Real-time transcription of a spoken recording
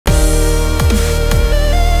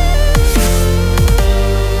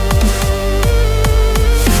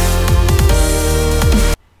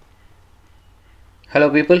Hello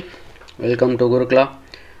people, welcome to Gurukla.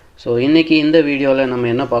 So இன்னைக்கு இந்த வீடியோல நம்ம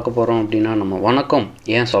என்ன பார்க்க போறோம் அப்படினா நம்ம வணக்கம்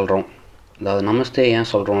ஏன் சொல்றோம் அதாவது நமஸ்தே ஏன்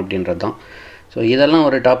சொல்றோம் அப்படின்றது தான். ஸோ இதெல்லாம்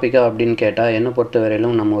ஒரு டாபிக்கா அப்படின்னு கேட்டால் என்னை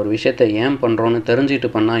பொறுத்தவரையிலும் நம்ம ஒரு விஷயத்தை ஏன் பண்ணுறோன்னு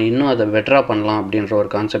தெரிஞ்சுட்டு பண்ணால் இன்னும் அதை பெட்டராக பண்ணலாம் அப்படின்ற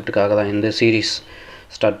ஒரு கான்செப்டுக்காக தான் இந்த சீரீஸ்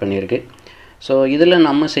ஸ்டார்ட் பண்ணியிருக்கு. ஸோ இதில்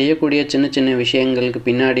நம்ம செய்யக்கூடிய சின்ன சின்ன விஷயங்களுக்கு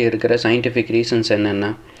பின்னாடி இருக்கிற சயின்டிஃபிக் ரீசன்ஸ்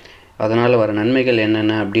என்னென்ன, அதனால் வர நன்மைகள்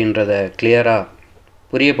என்னென்ன அப்படின்றத கிளியராக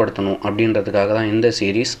புரியப்படுத்தணும் அப்படின்றதுக்காக தான் இந்த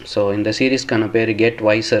சீரீஸ். ஸோ இந்த சீரீஸ்க்கான பேர் கெட்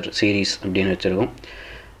வைசர் சீரீஸ் அப்படின்னு வச்சுருக்கோம்.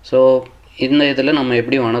 ஸோ இந்த இதில் நம்ம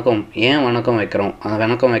எப்படி ஏன் வணக்கம் வைக்கிறோம், அந்த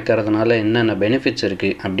வணக்கம் வைக்கிறதுனால என்னென்ன பெனிஃபிட்ஸ்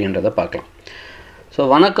இருக்குது அப்படின்றத பார்க்கலாம். ஸோ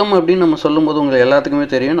வணக்கம் அப்படின்னு நம்ம சொல்லும்போது உங்களுக்கு எல்லாத்துக்குமே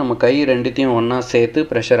தெரியும், நம்ம கை ரெண்டுத்தையும் ஒன்றா சேர்த்து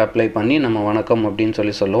ப்ரெஷர் அப்ளை பண்ணி நம்ம வணக்கம்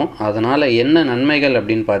அப்படின்னு சொல்லுவோம். அதனால் என்ன நன்மைகள்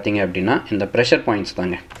அப்படின்னு பார்த்தீங்க அப்படின்னா இந்த ப்ரெஷர் பாயிண்ட்ஸ்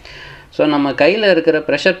தாங்க. ஸோ நம்ம கையில் இருக்கிற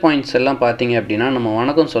ப்ரெஷர் பாயிண்ட்ஸ் எல்லாம் பார்த்தீங்க அப்படின்னா நம்ம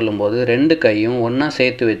வணக்கம் சொல்லும்போது ரெண்டு கையும் ஒன்றா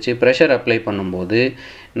சேர்த்து வச்சு ப்ரெஷர் அப்ளை பண்ணும்போது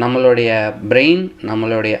நம்மளுடைய பிரெயின்,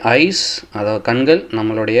 நம்மளுடைய ஐஸ் அதாவது கண்கள்,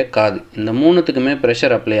 நம்மளுடைய காது, இந்த மூணுத்துக்குமே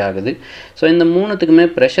ப்ரெஷர் அப்ளை ஆகுது. ஸோ இந்த மூணுத்துக்குமே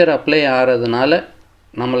ப்ரெஷர் அப்ளை ஆகிறதுனால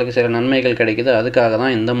நம்மளுக்கு சில நன்மைகள் கிடைக்குது. அதுக்காக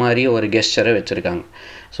தான் இந்த மாதிரி ஒரு கெஸ்டரை வச்சுருக்காங்க.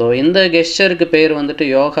 ஸோ இந்த கெஸ்டருக்கு பேர் வந்துட்டு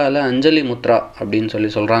யோகாவில் அஞ்சலி முத்ரா அப்படின்னு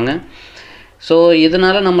சொல்கிறாங்க. ஸோ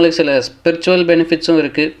இதனால் நம்மளுக்கு சில ஸ்பிரிச்சுவல் பெனிஃபிட்ஸும்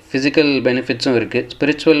இருக்குது, ஃபிசிக்கல் பெனிஃபிட்ஸும் இருக்குது.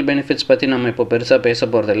 ஸ்பிரிச்சுவல் பெனிஃபிட்ஸ் பற்றி நம்ம இப்போ பெருசாக பேச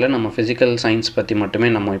போகிறதில்ல, நம்ம ஃபிசிக்கல் சயின்ஸ் பற்றி மட்டுமே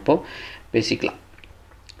நம்ம இப்போது பேசிக்கலாம்.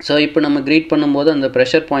 ஸோ இப்போ நம்ம க்ரீட் பண்ணும்போது அந்த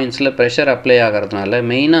ப்ரெஷர் பாயிண்ட்ஸில் ப்ரெஷர் அப்ளை ஆகிறதுனால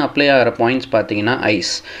மெயினாக அப்ளை ஆகிற பாயிண்ட்ஸ் பார்த்திங்கன்னா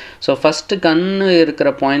ஐஸ். ஸோ ஃபஸ்ட்டு கண்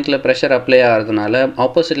இருக்கிற பாயிண்டில் ப்ரெஷர் அப்ளை ஆகிறதுனால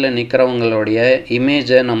ஆப்போசிட்டில் நிற்கிறவங்களுடைய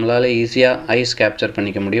இமேஜை நம்மளால் ஈஸியாக ஐஸ் கேப்சர்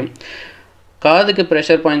பண்ணிக்க முடியும். காதுக்கு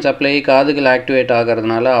ப்ரெஷர் பாயிண்ட்ஸ் அப்ளை, காதுகள் ஆக்டிவேட்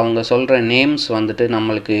ஆகிறதுனால அவங்க சொல்கிற நேம்ஸ் வந்துட்டு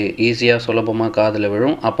நம்மளுக்கு ஈஸியாக சுலபமாக காதில்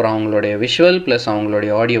விழும். அப்புறம் அவங்களுடைய விஷுவல் ப்ளஸ்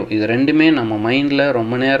அவங்களுடைய ஆடியோ இது ரெண்டுமே நம்ம மைண்டில்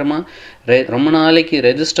ரொம்ப நாளைக்கு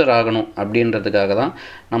ரெஜிஸ்டர் ஆகணும் அப்படின்றதுக்காக தான்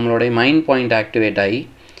நம்மளுடைய மைண்ட் பாயிண்ட் ஆக்டிவேட் ஆகி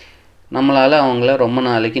நம்மளால் அவங்கள ரொம்ப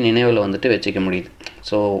நாளைக்கு நினைவில் வந்துட்டு வச்சுக்க முடியுது.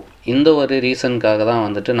 ஸோ இந்த ஒரு ரீசனுக்காக தான்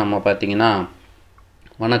வந்துட்டு நம்ம பார்த்திங்கன்னா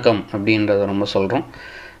வணக்கம் அப்படின்றத ரொம்ப சொல்கிறோம்.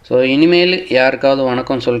 ஸோ இனிமேல் யாருக்காவது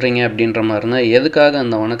வணக்கம் சொல்கிறீங்க அப்படின்ற மாதிரி இருந்தால் எதுக்காக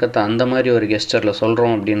அந்த வணக்கத்தை அந்த மாதிரி ஒரு கெஸ்டரில்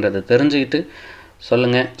சொல்கிறோம் அப்படின்றத தெரிஞ்சுக்கிட்டு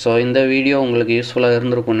சொல்லுங்கள். ஸோ இந்த வீடியோ உங்களுக்கு யூஸ்ஃபுல்லாக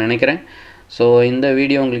இருந்திருக்கும்னு நினைக்கிறேன். ஸோ இந்த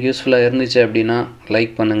வீடியோ உங்களுக்கு யூஸ்ஃபுல்லாக இருந்துச்சு அப்படின்னா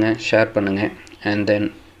லைக் பண்ணுங்கள், ஷேர் பண்ணுங்கள். அண்ட் தென்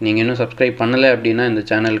நீங்கள் இன்னும் சப்ஸ்கிரைப் பண்ணலை அப்படின்னா இந்த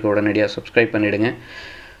சேனலுக்கு உடனடியாக சப்ஸ்கிரைப் பண்ணிவிடுங்க.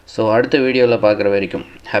 ஸோ அடுத்த வீடியோவில் பார்க்குற வரைக்கும்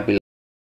ஹாப்பி